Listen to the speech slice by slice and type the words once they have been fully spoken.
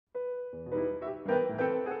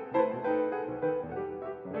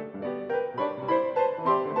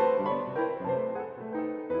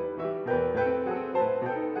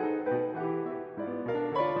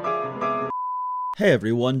Hey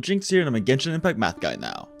everyone, Jinx here and I'm a Genshin Impact math guy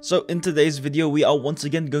now. So in today's video, we are once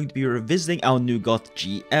again going to be revisiting our new Goth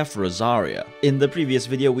GF Rosaria. In the previous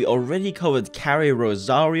video, we already covered Carry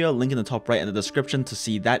Rosaria, link in the top right in the description to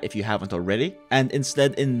see that if you haven't already. And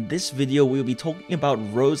instead, in this video, we'll be talking about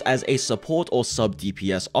Rose as a support or sub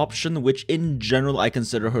DPS option, which in general I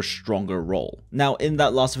consider her stronger role. Now in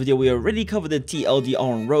that last video, we already covered the TLDR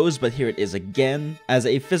on Rose, but here it is again. As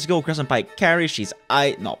a physical Crescent Pike carry, she's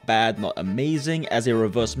not bad, not amazing. As a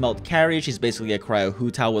reverse melt carry, she's basically a Cryo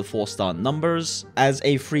Hu-Tao with 4-star numbers. As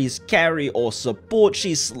a freeze carry or support,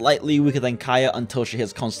 she's slightly weaker than Kaeya until she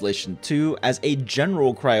hits Constellation 2. As a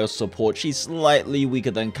general Cryo support, she's slightly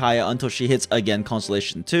weaker than Kaeya until she hits again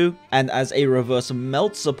Constellation 2. And as a reverse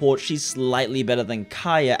melt support, she's slightly better than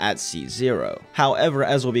Kaeya at C0. However,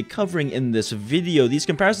 as we'll be covering in this video, these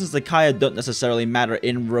comparisons to Kaeya don't necessarily matter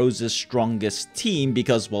in Rose's strongest team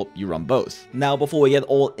because, well, you run both. Now, before we get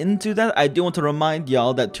all into that, I do want to remind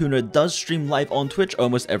y'all that Tuner does stream live on Twitch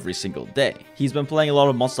almost every single day. He's been playing a lot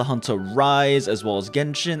of Monster Hunter Rise, as well as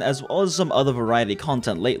Genshin, as well as some other variety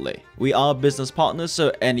content lately. We are business partners,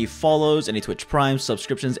 so any follows, any Twitch Primes,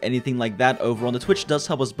 subscriptions, anything like that over on the Twitch does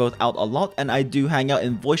help us both out a lot, and I do hang out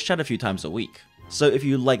in voice chat a few times a week. So if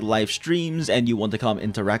you like live streams and you want to come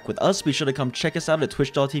interact with us, be sure to come check us out at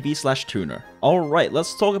Twitch.tv/tuner. Alright,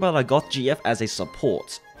 let's talk about our Goth GF as a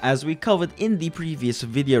support. As we covered in the previous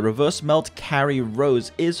video, Reverse Melt Carry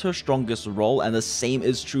Rose is her strongest role, and the same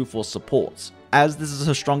is true for supports. As this is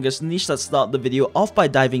her strongest niche, let's start the video off by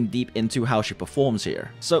diving deep into how she performs here.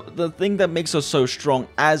 So the thing that makes her so strong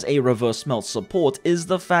as a reverse melt support is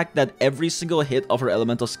the fact that every single hit of her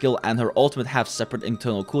elemental skill and her ultimate have separate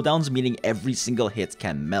internal cooldowns, meaning every single hit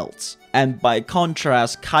can melt. And by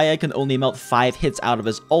contrast, Kaeya can only melt 5 hits out of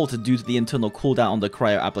his ult due to the internal cooldown on the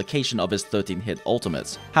Cryo application of his 13-hit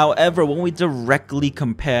ultimate. However, when we directly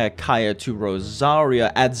compare Kaeya to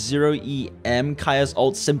Rosaria, at 0 EM, Kaeya's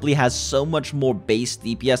ult simply has so much more base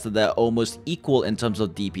DPS that they're almost equal in terms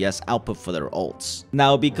of DPS output for their ults.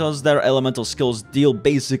 Now, because their elemental skills deal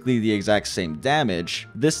basically the exact same damage,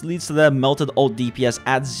 this leads to their melted ult DPS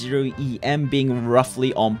at 0 EM being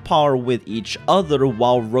roughly on par with each other,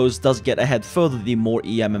 while Rose does get ahead further the more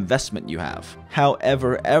EM investment you have.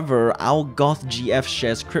 However, our Goth GF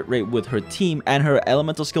shares crit rate with her team, and her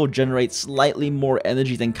elemental skill generates slightly more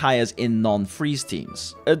energy than Kaeya's in non-freeze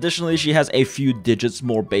teams. Additionally, she has a few digits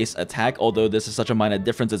more base attack, although this is such a minor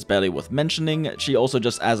difference it's barely worth mentioning. She also,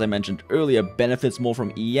 just as I mentioned earlier, benefits more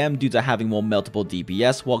from EM due to having more meltable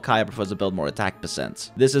DPS, while Kaeya prefers to build more attack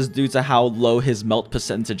percent. This is due to how low his melt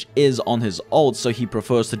percentage is on his ult, so he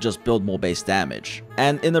prefers to just build more base damage.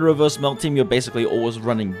 And in the reverse melt team, you're basically always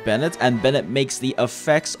running Bennett, and Bennett makes the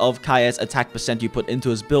effects of Kaeya's attack percent you put into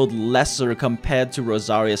his build lesser compared to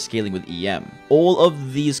Rosaria scaling with EM. All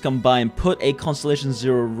of these combined put a Constellation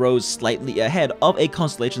 0 Rose slightly ahead of a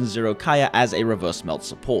Constellation 0 Kaeya as a reverse melt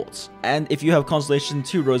support. And if you have Constellation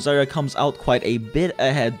 2, Rosaria comes out quite a bit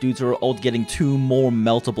ahead due to her ult getting 2 more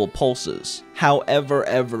meltable pulses. However,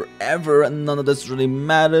 none of this really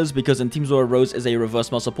matters, because in teams where Rose is a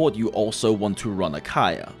reverse melt support, you also want to run a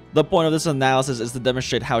Kaeya. The point of this analysis is to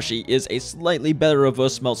demonstrate how she is a slightly better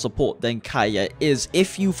reverse melt support than Kaeya is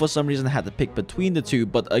if you for some reason had to pick between the two,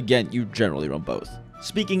 but again, you generally run both.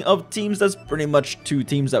 Speaking of teams, there's pretty much 2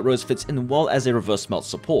 teams that Rose fits in well as a reverse melt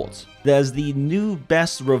support. There's the new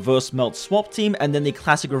best reverse melt swap team, and then the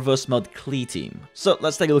classic reverse melt Klee team. So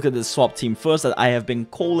let's take a look at this swap team first that I have been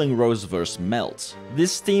calling Roseverse Melt.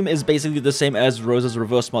 This team is basically the same as Rose's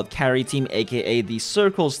reverse melt carry team, aka the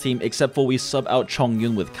Circles team, except for we sub out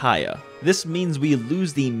Chongyun with Kaeya. This means we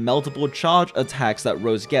lose the meltable charge attacks that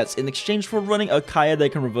Rose gets in exchange for running a Kaeya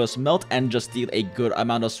that can reverse melt and just deal a good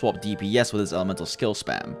amount of swap DPS with his elemental skill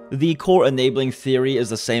spam. The core enabling theory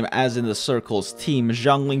is the same as in the Circles team.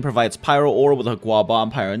 Xiangling provides Pyro Aura with her Guaba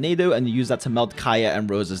and Pyronado, and you use that to melt Kaeya and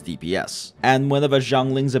Rose's DPS. And whenever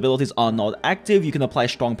Xiangling's abilities are not active, you can apply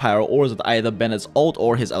strong Pyro Auras with either Bennett's ult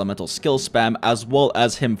or his elemental skill spam, as well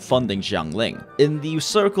as him funding Xiangling. In the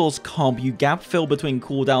Circles comp, you gap fill between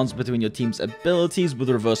cooldowns between your team's abilities with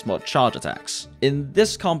reverse melt charge attacks. In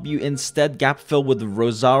this comp, you instead gap fill with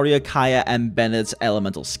Rosaria, Kaeya, and Bennett's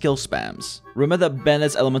elemental skill spams. Remember that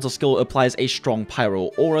Bennett's elemental skill applies a strong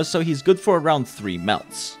Pyro Aura, so he's good for around 3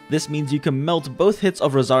 melts. This means you can melt both hits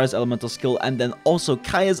of Rosaria's elemental skill and then also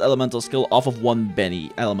Kaeya's elemental skill off of one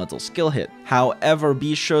Benny elemental skill hit. However,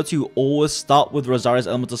 be sure to always start with Rosaria's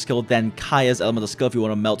elemental skill, then Kaeya's elemental skill if you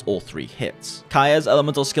want to melt all 3 hits. Kaeya's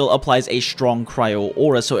elemental skill applies a strong Cryo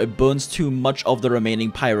Aura, so it burns too much of the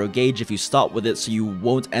remaining Pyro gauge if you start with it, so you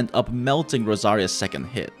won't end up melting Rosaria's second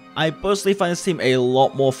hit. I personally find this team a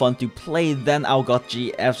lot more fun to play than Our Goth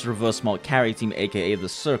GF's reverse melt carry team, aka the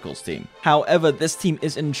Circles team. However, this team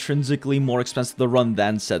is intrinsically more expensive to run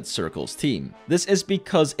than said Circles team. This is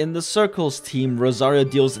because in the Circles team, Rosaria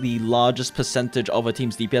deals the largest percentage of a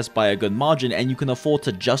team's DPS by a good margin, and you can afford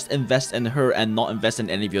to just invest in her and not invest in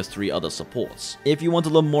any of your 3 other supports. If you want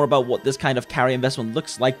to learn more about what this kind of carry investment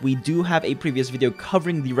looks like, we do have a previous video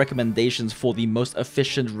covering the recommendations for the most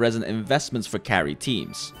efficient resin investments for carry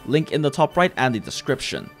teams. Link in the top right and the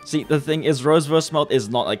description. See, the thing is, Rose vs Melt is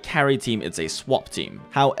not a carry team, it's a swap team.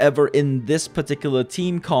 However, in this particular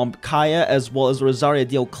team comp, Kaeya as well as Rosaria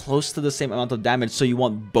deal close to the same amount of damage, so you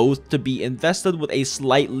want both to be invested with a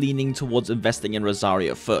slight leaning towards investing in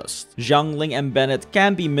Rosaria first. Xiangling and Bennett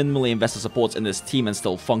can be minimally invested supports in this team and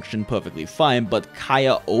still function perfectly fine, but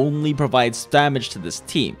Kaeya only provides damage to this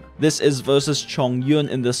team. This is versus Chongyun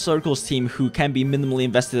in the Circles team, who can be minimally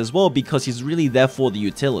invested as well because he's really there for the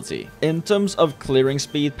utility. In terms of clearing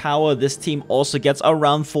speed power, this team also gets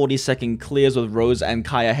around 40-second clears with Rose and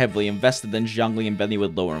Kaeya heavily invested and Xiangling and Benny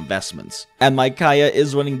with lower investments. And my Kaeya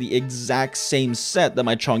is running the exact same set that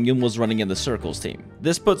my Chongyun was running in the Circles team.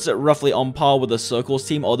 This puts it roughly on par with the Circles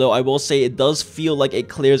team, although I will say it does feel like it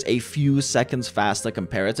clears a few seconds faster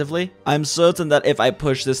comparatively. I'm certain that if I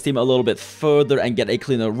push this team a little bit further and get a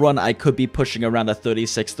cleaner run, I could be pushing around a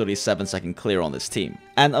 36-37 second clear on this team.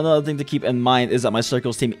 And another thing to keep in mind is that my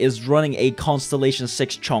Circles team is running a Constellation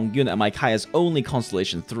 6 Chongyun and my Kaeya is only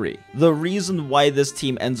Constellation 3. The reason why this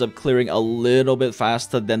team ends up clearing a little bit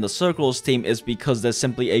faster than the Circles team is because there's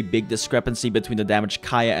simply a big discrepancy between the damage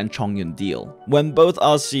Kaeya and Chongyun deal. When both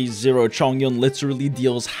are C0, Chongyun literally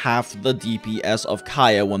deals half the DPS of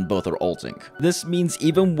Kaeya when both are ulting. This means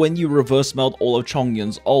even when you reverse melt all of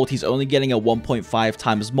Chongyun's ult, he's only getting a 1.5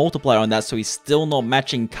 times multiplier on that, so he's still not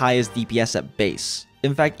matching Kaeya's DPS at base.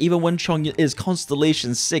 In fact, even when Chongyun is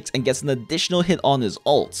Constellation 6 and gets an additional hit on his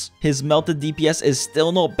ults, his melted DPS is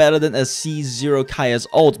still not better than a C0 Kaeya's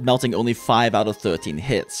ult, melting only 5 out of 13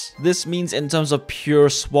 hits. This means in terms of pure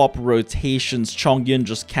swap rotations, Chongyun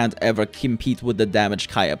just can't ever compete with the damage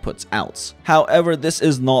Kaeya puts out. However, this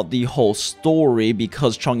is not the whole story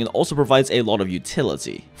because Chongyun also provides a lot of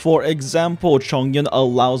utility. For example, Chongyun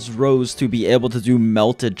allows Rose to be able to do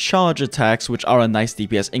melted charge attacks, which are a nice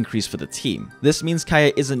DPS increase for the team. This means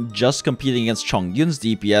Kaeya isn't just competing against Chongyun's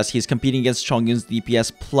DPS, he's competing against Chongyun's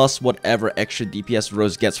DPS plus whatever extra DPS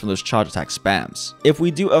Rose gets from those charge attack spams. If we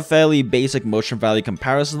do a fairly basic motion value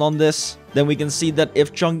comparison on this, then we can see that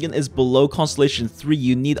if Chongyun is below Constellation 3,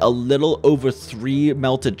 you need a little over 3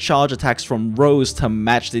 melted charge attacks from Rose to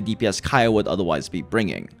match the DPS Kaeya would otherwise be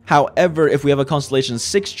bringing. However, if we have a Constellation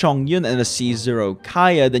 6 Chongyun and a C0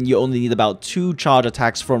 Kaeya, then you only need about 2 charge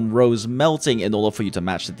attacks from Rose melting in order for you to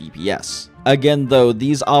match the DPS. Again though,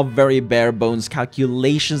 these are very bare bones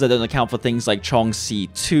calculations that don't account for things like Chong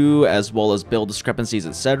C2 as well as build discrepancies,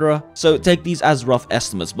 etc. So take these as rough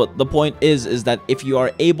estimates, but the point is that if you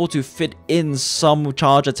are able to fit in some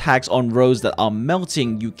charge attacks on Rose that are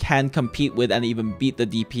melting, you can compete with and even beat the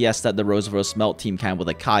DPS that the Rose vs Melt team can with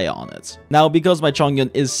a Kaeya on it. Now, because my Chongyun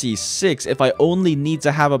is C6, if I only need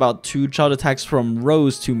to have about 2 charge attacks from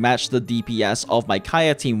Rose to match the DPS of my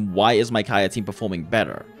Kaeya team, why is my Kaeya team performing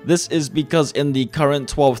better? This is because in the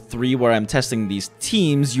current 12-3 where I'm testing these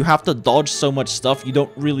teams, you have to dodge so much stuff, you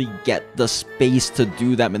don't really get the space to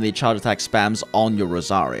do that many charge attack spams on your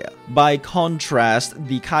Rosaria. By contrast,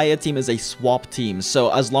 the Kaeya team is a swap team, so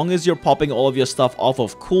as long as you're popping all of your stuff off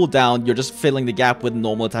of cooldown, you're just filling the gap with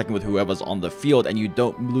normal attacking with whoever's on the field, and you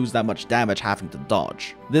don't lose that much damage having to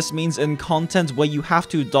dodge. This means in content where you have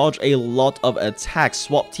to dodge a lot of attacks,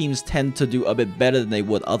 swap teams tend to do a bit better than they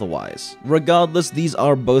would otherwise. Regardless, these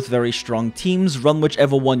are both very strong teams, run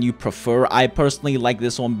whichever one you prefer. I personally like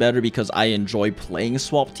this one better because I enjoy playing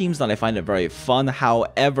swap teams and I find it very fun.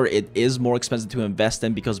 However, it is more expensive to invest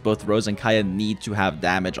in because both Rose and Kaeya need to have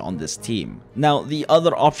damage on this team. Now, the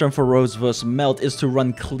other option for Rose vs Melt is to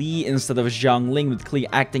run Klee instead of Xiangling, with Klee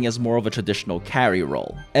acting as more of a traditional carry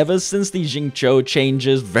role. Ever since the Xingqiu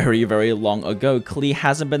changes very long ago, Klee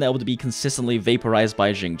hasn't been able to be consistently vaporized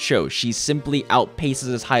by Xingqiu. She simply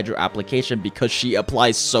outpaces his Hydro application because she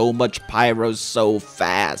applies so much pyro so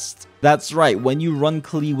fast. That's right, when you run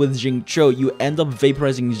Klee with Xingqiu, you end up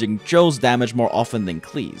vaporizing Xingqiu's damage more often than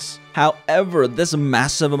Klee's. However, this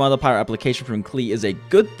massive amount of pyro application from Klee is a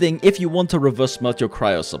good thing if you want to reverse melt your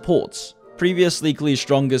Cryo supports. Previously, Klee's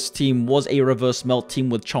strongest team was a reverse melt team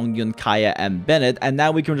with Chongyun, Kaeya, and Bennett, and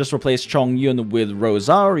now we can just replace Chongyun with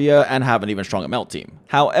Rosaria and have an even stronger melt team.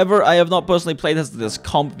 However, I have not personally played this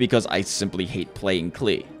comp because I simply hate playing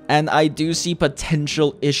Klee. And I do see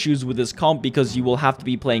potential issues with this comp because you will have to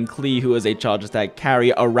be playing Klee, who is a charge attack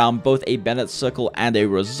carry, around both a Bennett circle and a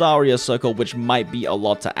Rosaria circle, which might be a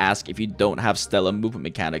lot to ask if you don't have stellar movement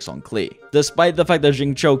mechanics on Klee. Despite the fact that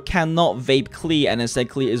Xingqiu cannot vape Klee and instead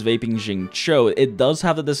Klee is vaping Xingqiu, it does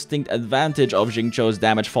have the distinct advantage of Xingqiu's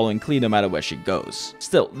damage following Klee no matter where she goes.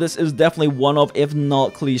 Still, this is definitely one of, if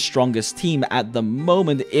not Klee's strongest team at the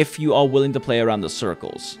moment if you are willing to play around the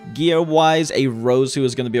circles. Gear-wise, a Rose who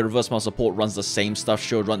is going to be a reverse mount support runs the same stuff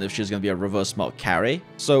she would run if she's going to be a reverse mount carry.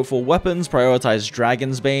 So for weapons, prioritize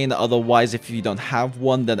Dragon's Bane, otherwise if you don't have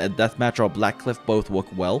one, then a Deathmatch or Blackcliff both work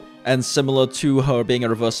well. And similar to her being a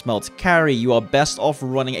reverse smelt carry, you are best off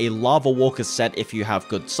running a Lava Walker set if you have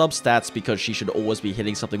good substats, because she should always be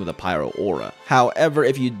hitting something with a Pyro Aura. However,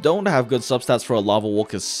 if you don't have good substats for a Lava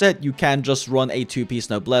Walker set, you can just run a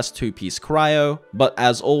 2-piece Noblesse, 2-piece Cryo. But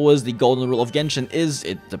as always, the golden rule of Genshin is,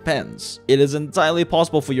 it depends. It is entirely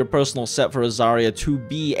possible for your personal set for Rosaria to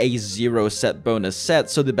be a 0 set bonus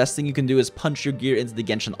set, so the best thing you can do is punch your gear into the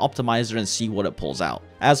Genshin Optimizer and see what it pulls out.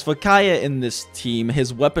 As for Kaeya in this team,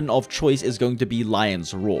 his weapon of choice is going to be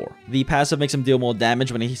Lion's Roar. The passive makes him deal more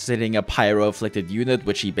damage when he's hitting a pyro-afflicted unit,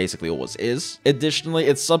 which he basically always is. Additionally,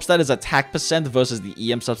 its substat is attack percent versus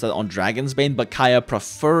the EM substat on Dragon's Bane, but Kaeya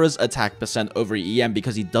prefers attack percent over EM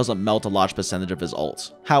because he doesn't melt a large percentage of his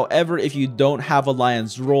ult. However, if you don't have a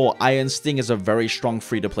Lion's Roar, Iron Sting is a very strong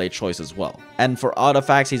free-to-play choice as well. And for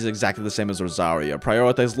artifacts, he's exactly the same as Rosaria.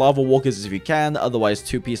 Prioritize Lava Walkers if you can, otherwise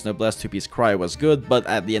 2-piece Noblesse, 2-piece Cryo was good, but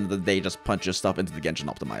at the end of the day, just punch your stuff into the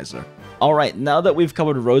Genshin Optimizer. Alright, now that we've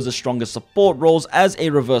covered Rose's strongest support roles as a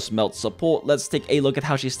reverse melt support, let's take a look at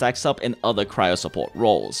how she stacks up in other Cryo support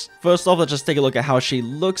roles. First off, let's just take a look at how she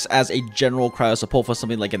looks as a general Cryo support for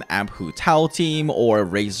something like an Amp Hu Tao team or a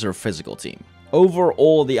Razor physical team.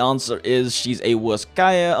 Overall, the answer is she's a worse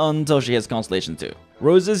Kaeya until she hits Constellation 2.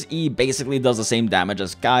 Rose's E basically does the same damage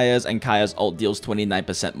as Kaeya's, and Kaeya's ult deals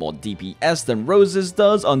 29% more DPS than Rose's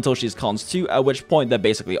does until she's Cons 2, at which point they're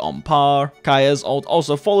basically on par. Kaeya's ult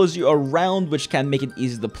also follows you around, which can make it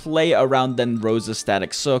easier to play around than Rose's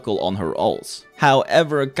static circle on her ults.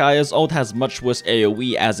 However, Kaeya's ult has much worse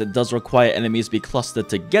AoE as it does require enemies to be clustered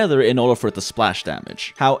together in order for it to splash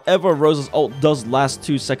damage. However, Rose's ult does last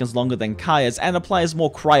 2 seconds longer than Kaeya's and applies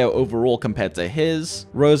more Cryo overall compared to his.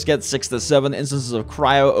 Rose gets 6 to 7 instances of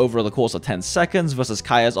Cryo over the course of 10 seconds versus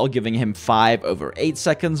Kaeya's ult giving him 5 over 8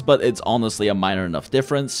 seconds, but it's honestly a minor enough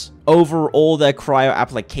difference. Overall, their Cryo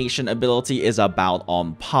application ability is about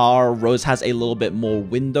on par. Rose has a little bit more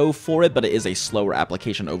window for it, but it is a slower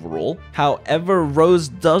application overall. However, Rose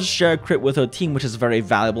does share a crit with her team, which is very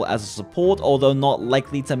valuable as a support, although not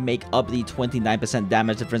likely to make up the 29%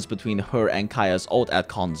 damage difference between her and Kaeya's ult at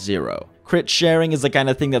Con 0. Crit sharing is the kind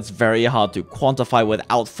of thing that's very hard to quantify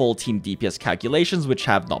without full team DPS calculations, which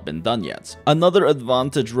have not been done yet. Another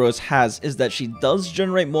advantage Rose has is that she does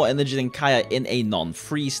generate more energy than Kaeya in a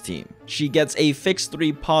non-freeze team. She gets a fixed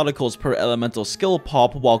 3 particles per elemental skill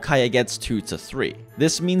pop, while Kaeya gets 2 to 3.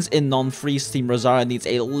 This means in non-freeze team, Rosaria needs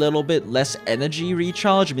a little bit less energy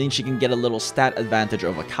recharge, meaning she can get a little stat advantage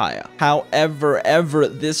over Kaeya. However,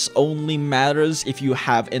 this only matters if you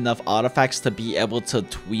have enough artifacts to be able to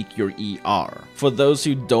tweak your ER. For those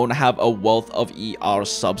who don't have a wealth of ER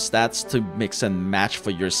substats to mix and match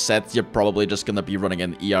for your sets, you're probably just gonna be running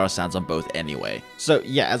an ER stance on both anyway. So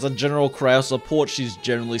yeah, as a general Cryo support, she's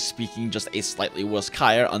generally speaking just a slightly worse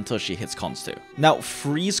Kaeya until she hits Cons 2. Now,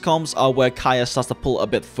 freeze comps are where Kaeya starts to pull a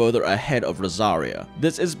bit further ahead of Rosaria.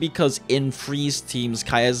 This is because in freeze teams,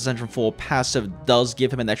 Kaeya's Ascension 4 passive does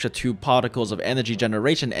give him an extra 2 particles of energy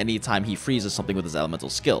generation anytime he freezes something with his elemental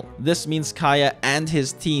skill. This means Kaeya and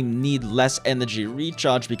his team need less energy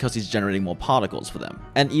recharge because he's generating more particles for them.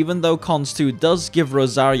 And even though Cons 2 does give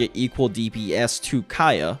Rosaria equal DPS to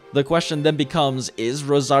Kaeya, the question then becomes, is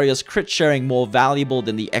Rosaria's crit sharing more valuable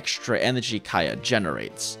than the extra energy Kaeya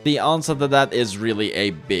generates? The answer to that is really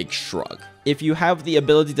a big shrug. If you have the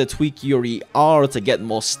ability to tweak your ER to get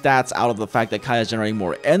more stats out of the fact that Kaeya is generating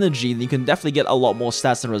more energy, then you can definitely get a lot more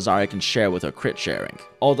stats than Rosaria can share with her crit sharing.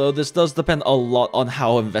 Although this does depend a lot on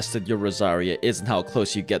how invested your Rosaria is and how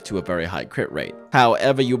close you get to a very high crit rate.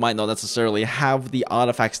 However, you might not necessarily have the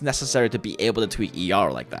artifacts necessary to be able to tweak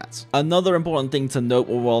ER like that. Another important thing to note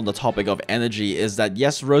while on the topic of energy is that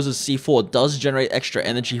yes, Rose's C4 does generate extra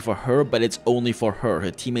energy for her, but it's only for her. Her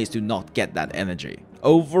teammates do not get that energy.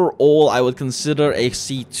 Overall, I would consider a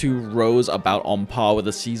C2 Rose about on par with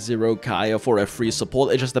a C0 Kaeya for a free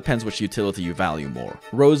support. It just depends which utility you value more.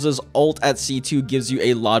 Rose's ult at C2 gives you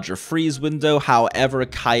a larger freeze window, however,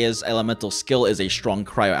 Kaeya's elemental skill is a strong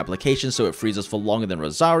Cryo application, so it freezes for longer than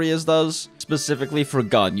Rosaria's does. specifically for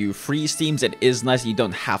Ganyu freeze teams, it is nice you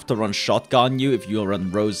don't have to run shot Ganyu if you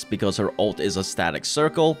run Rose because her ult is a static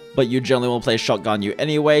circle, but you generally will play shot Ganyu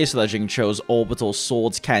anyway so that Jingcho's orbital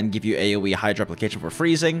swords can give you AoE Hydra application for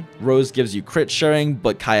freezing. Rose gives you crit sharing,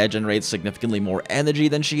 but Kaeya generates significantly more energy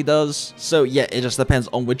than she does. So yeah, it just depends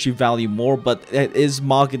on which you value more, but it is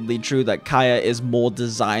markedly true that Kaeya is more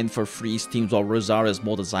designed for freeze teams while Rosaria is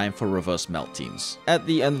more designed for reverse melt teams. At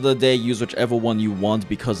the end of the day, use whichever one you want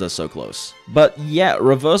because they're so close. But yeah,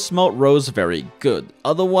 reverse melt Rose very good.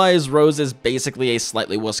 Otherwise, Rose is basically a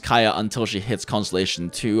slightly worse Kaeya until she hits Constellation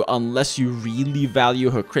 2, unless you really value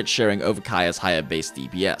her crit sharing over Kaeya's higher base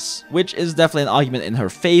DPS, which is definitely an argument in her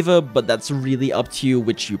favor, but that's really up to you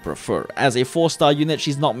which you prefer. As a 4-star unit,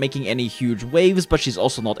 she's not making any huge waves, but she's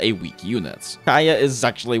also not a weak unit. Kaeya is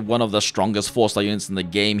actually one of the strongest 4-star units in the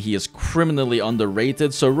game. He is criminally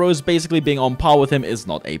underrated, so Rose basically being on par with him is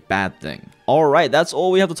not a bad thing. Alright, that's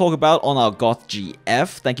all we have to talk about on our Goth GF.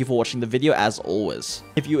 Thank you for watching the video as always.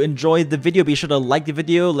 If you enjoyed the video, be sure to like the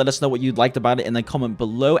video, let us know what you liked about it in the comment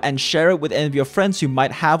below, and share it with any of your friends who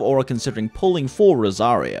might have or are considering pulling for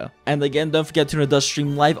Rosaria. And again, don't forget Tuna does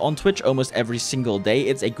stream live on Twitch almost every single day.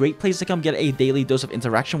 It's a great place to come get a daily dose of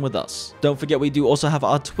interaction with us. Don't forget we do also have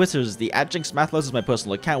our Twitters. The @JinxMathlos is my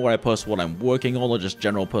personal account where I post what I'm working on or just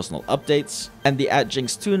general personal updates. And the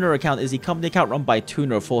 @JinxTuner account is the company account run by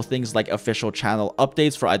Tuner for things like official channel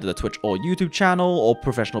updates for either the Twitch or YouTube channel or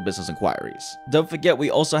professional business inquiries. Don't forget we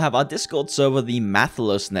also have our Discord server, the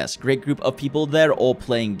Mathlos Nest. Great group of people there all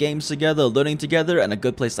playing games together, learning together, and a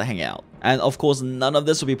good place to hang out. And of course, none of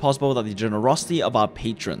this would be possible without the generosity of our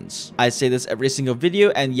patrons. I say this every single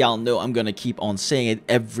video, and y'all know I'm gonna keep on saying it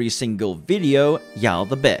every single video. Y'all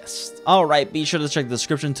the best. Alright, be sure to check the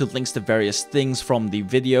description to links to various things from the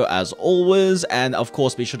video as always, and of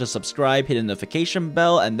course be sure to subscribe, hit the notification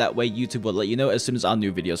bell, and that way YouTube will let you know as soon as our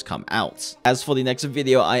new videos come out. As for the next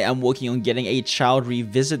video, I am working on getting a Child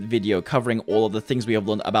revisit video covering all of the things we have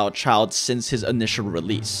learned about Child since his initial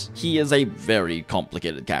release. He is a very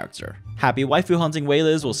complicated character. Happy waifu hunting,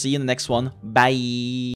 whalers. We'll see you in the next one. Bye!